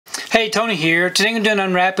Hey, Tony here. Today I'm going to do an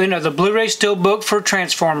unwrapping of the Blu-ray Steelbook for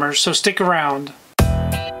Transformers, so stick around.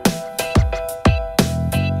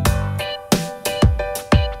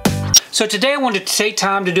 So today I wanted to take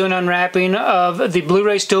time to do an unwrapping of the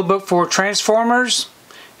Blu-ray Steelbook for Transformers.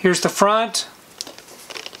 Here's the front,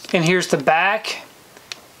 and here's the back.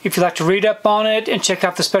 If you'd like to read up on it and check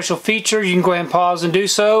out the special feature, you can go ahead and pause and do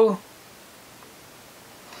so.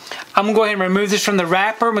 I'm going to go ahead and remove this from the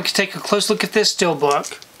wrapper and we can take a close look at this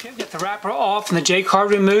Steelbook. Get the wrapper off and the J card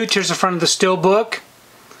removed. Here's the front of the Steelbook.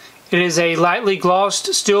 It is a lightly glossed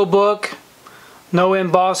Steelbook, no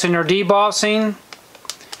embossing or debossing.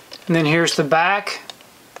 And then here's the back.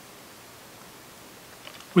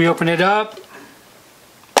 We open it up.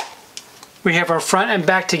 We have our front and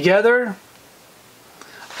back together.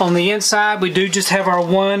 On the inside we do just have our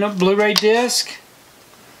one Blu-ray disc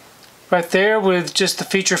right there with just the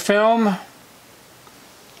feature film.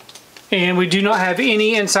 And we do not have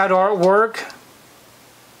any inside artwork.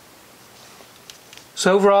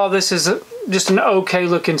 So overall this is just an okay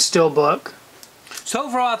looking Steelbook. So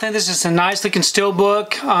overall I think this is a nice looking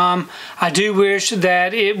Steelbook. I do wish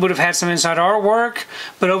that it would have had some inside artwork,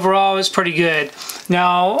 but overall it's pretty good.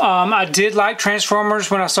 Now I did like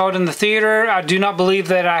Transformers when I saw it in the theater. I do not believe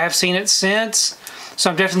that I have seen it since. So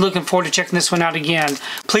I'm definitely looking forward to checking this one out again.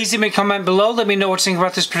 Please leave me a comment below. Let me know what you think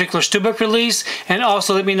about this particular Steelbook release. And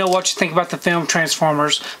also let me know what you think about the film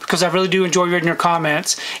Transformers, because I really do enjoy reading your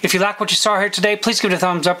comments. If you like what you saw here today, please give it a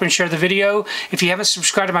thumbs up and share the video. If you haven't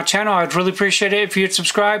subscribed to my channel, I'd really appreciate it if you'd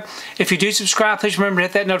subscribe. If you do subscribe, please remember to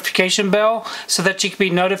hit that notification bell so that you can be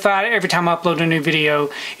notified every time I upload a new video.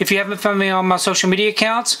 If you haven't found me on my social media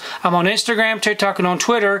accounts, I'm on Instagram, TikTok, and on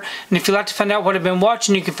Twitter. And if you'd like to find out what I've been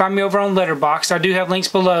watching, you can find me over on Letterboxd. I do have links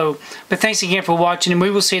below. But thanks again for watching, and we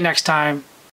will see you next time.